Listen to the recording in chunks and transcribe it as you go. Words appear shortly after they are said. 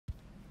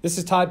This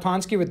is Todd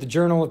Ponsky with the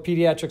Journal of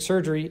Pediatric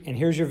Surgery, and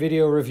here's your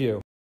video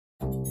review.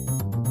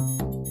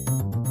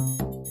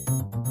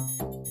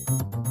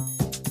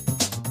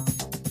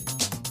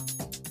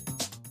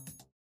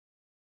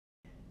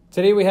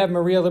 Today we have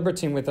Maria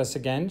Libertin with us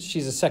again.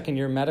 She's a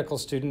second-year medical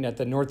student at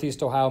the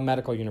Northeast Ohio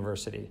Medical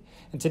University.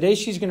 And today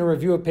she's going to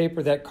review a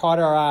paper that caught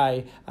our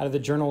eye out of the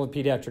Journal of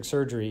Pediatric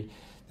Surgery.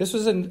 This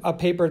was a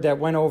paper that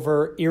went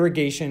over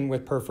irrigation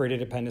with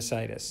perforated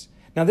appendicitis.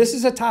 Now, this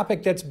is a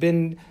topic that's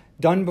been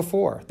done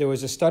before. There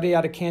was a study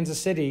out of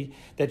Kansas City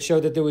that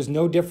showed that there was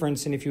no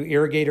difference in if you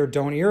irrigate or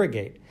don't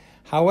irrigate.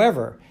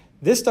 However,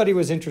 this study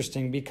was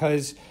interesting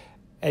because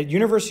at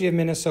University of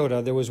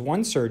Minnesota, there was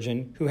one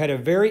surgeon who had a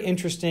very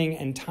interesting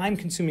and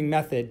time-consuming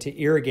method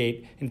to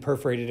irrigate in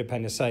perforated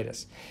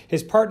appendicitis.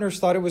 His partners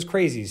thought it was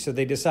crazy, so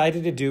they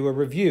decided to do a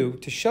review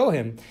to show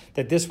him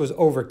that this was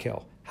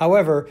overkill.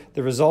 However,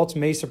 the results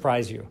may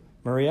surprise you.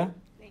 Maria?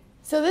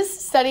 So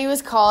this study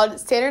was called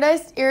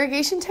Standardized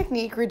Irrigation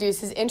Technique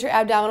Reduces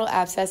Intra-Abdominal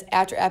Abscess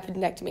After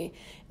Appendectomy.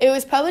 It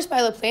was published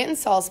by LaPlant and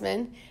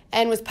Salzman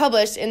and was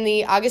published in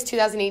the August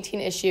 2018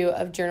 issue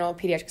of Journal of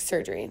Pediatric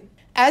Surgery.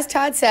 As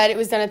Todd said, it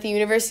was done at the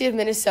University of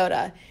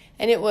Minnesota,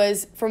 and it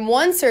was from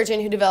one surgeon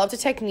who developed a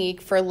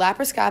technique for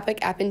laparoscopic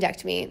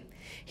appendectomy.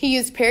 He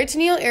used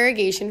peritoneal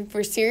irrigation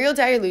for serial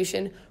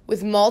dilution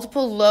with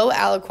multiple low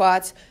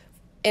aliquots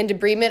and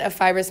debridement of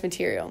fibrous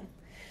material.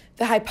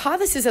 The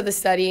hypothesis of the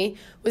study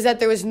was that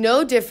there was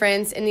no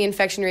difference in the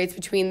infection rates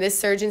between this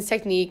surgeon's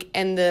technique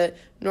and the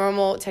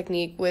normal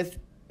technique with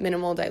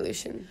minimal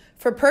dilution.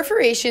 For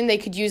perforation, they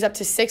could use up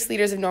to 6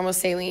 liters of normal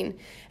saline,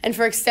 and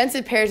for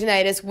extensive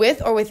peritonitis with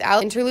or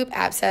without interloop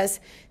abscess,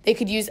 they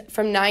could use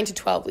from 9 to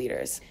 12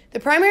 liters. The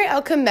primary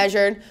outcome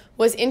measured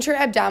was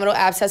intra-abdominal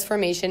abscess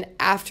formation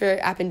after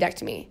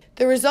appendectomy.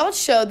 The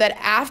results showed that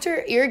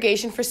after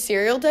irrigation for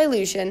serial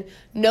dilution,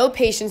 no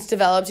patients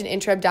developed an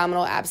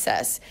intra-abdominal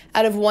abscess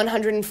out of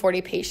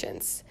 140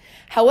 patients.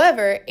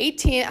 However,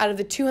 18 out of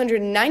the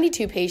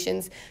 292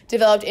 patients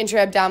developed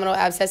intra-abdominal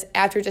abscess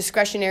after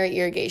discretionary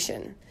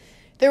irrigation.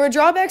 There were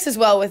drawbacks as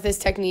well with this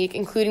technique,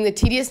 including the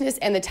tediousness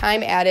and the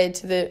time added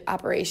to the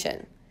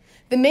operation.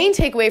 The main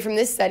takeaway from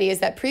this study is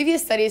that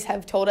previous studies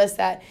have told us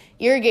that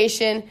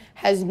irrigation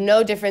has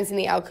no difference in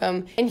the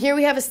outcome, and here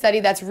we have a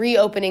study that's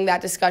reopening that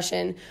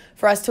discussion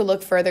for us to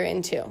look further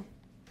into.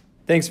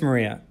 Thanks,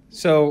 Maria.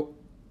 So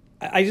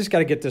I just got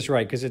to get this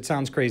right because it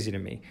sounds crazy to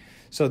me.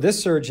 So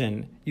this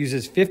surgeon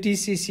uses 50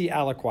 cc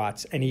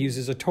aliquots, and he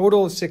uses a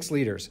total of 6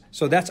 liters.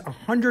 So that's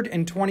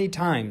 120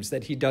 times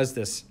that he does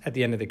this at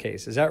the end of the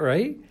case. Is that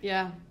right?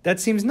 Yeah.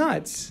 That seems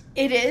nuts.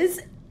 It is,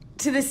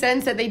 to the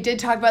sense that they did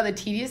talk about the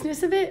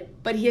tediousness of it,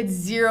 but he had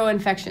 0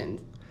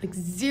 infections, like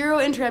 0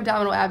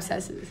 intra-abdominal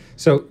abscesses.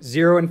 So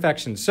 0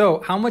 infections.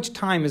 So how much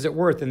time is it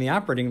worth in the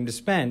operating room to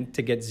spend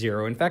to get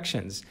 0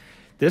 infections?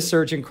 This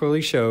surgeon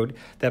clearly showed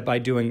that by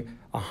doing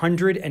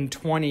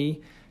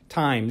 120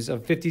 times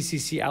of 50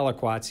 cc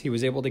aliquots, he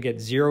was able to get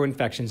 0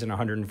 infections in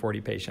 140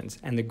 patients.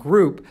 And the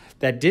group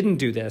that didn't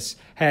do this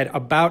had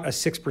about a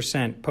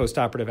 6%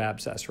 post-operative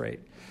abscess rate.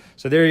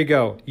 So there you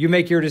go. You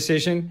make your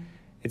decision.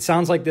 It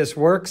sounds like this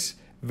works.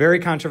 Very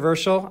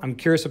controversial. I'm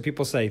curious what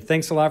people say.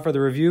 Thanks a lot for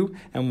the review,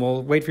 and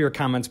we'll wait for your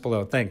comments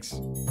below. Thanks.